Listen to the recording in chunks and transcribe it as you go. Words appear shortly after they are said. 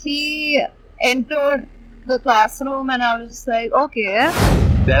She entered the classroom and I was just like, okay.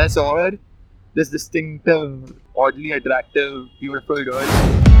 Then I saw her, this distinctive, oddly attractive, beautiful girl.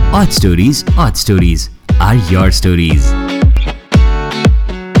 Odd Stories are your stories.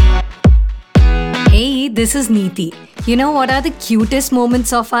 Hey, this is Neeti. You know what are the cutest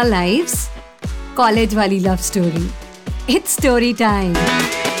moments of our lives? College wali love story. It's story time.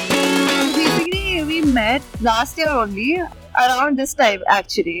 Basically, we met last year only, around this time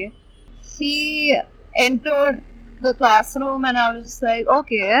actually. She entered the classroom and I was just like,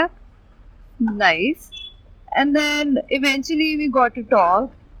 okay, nice. And then eventually we got to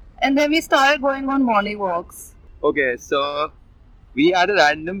talk and then we started going on morning walks. Okay, so we had a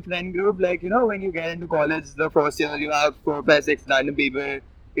random friend group. Like, when you get into college, the first year, you have 4, 5, 6 random people.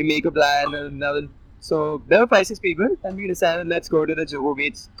 We make a plan. So there were 5, 6 people, and we decided let's go to the Juhu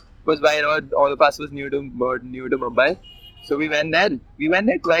Beach. Because by now, all of us was new to Mumbai. So we went there. We went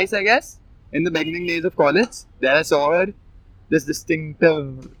there twice, I guess, in the beginning days of college. Then I saw her, this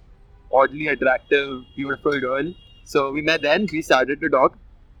distinctive, oddly attractive, beautiful girl. So we met then. We started to talk.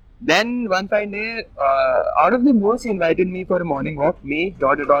 Then one fine day, out of the blue, she invited me for a morning walk. Me,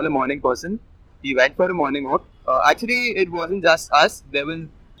 not at all a morning person. We went for a morning walk. Actually, it wasn't just us. There was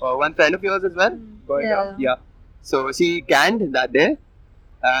one friend of yours as well. Yeah. So she canned that day.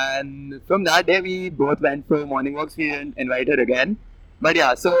 And from that day, we both went for morning walks. We didn't invite her again. But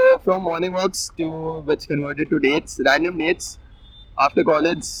yeah, so from morning walks to which converted to dates, random dates. After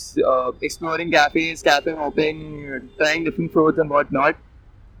college, exploring cafes, cafe hopping, trying different fruits and whatnot.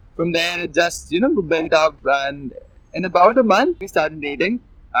 From there, it just, built up. And in about a month, we started dating.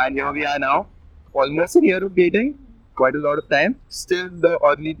 And here we are now. Almost a year of dating. Quite a lot of time. Still the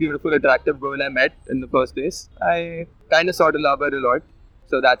oddly beautiful, attractive girl I met in the first place. I kind of sort of love her a lot.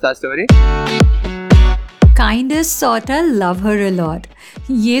 So that's our story. Kinda sorta love her a lot.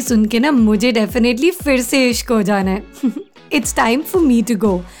 ये सुन के ना मुझे definitely फिर से इश्क हो जाना है. It's time for me to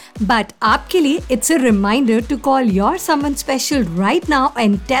go. But आपके लिए it's a reminder to call your someone special right now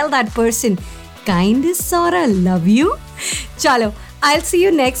and tell that person, kinda sorta love you. चलो, I'll see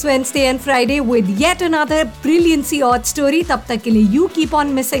you next Wednesday and Friday with yet another brilliancy odd story. तब तक के लिए you keep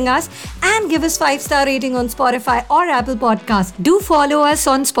on missing us and give us 5-star rating on Spotify or Apple Podcasts. Do follow us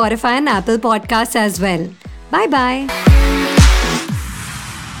on Spotify and Apple Podcasts as well. Bye bye.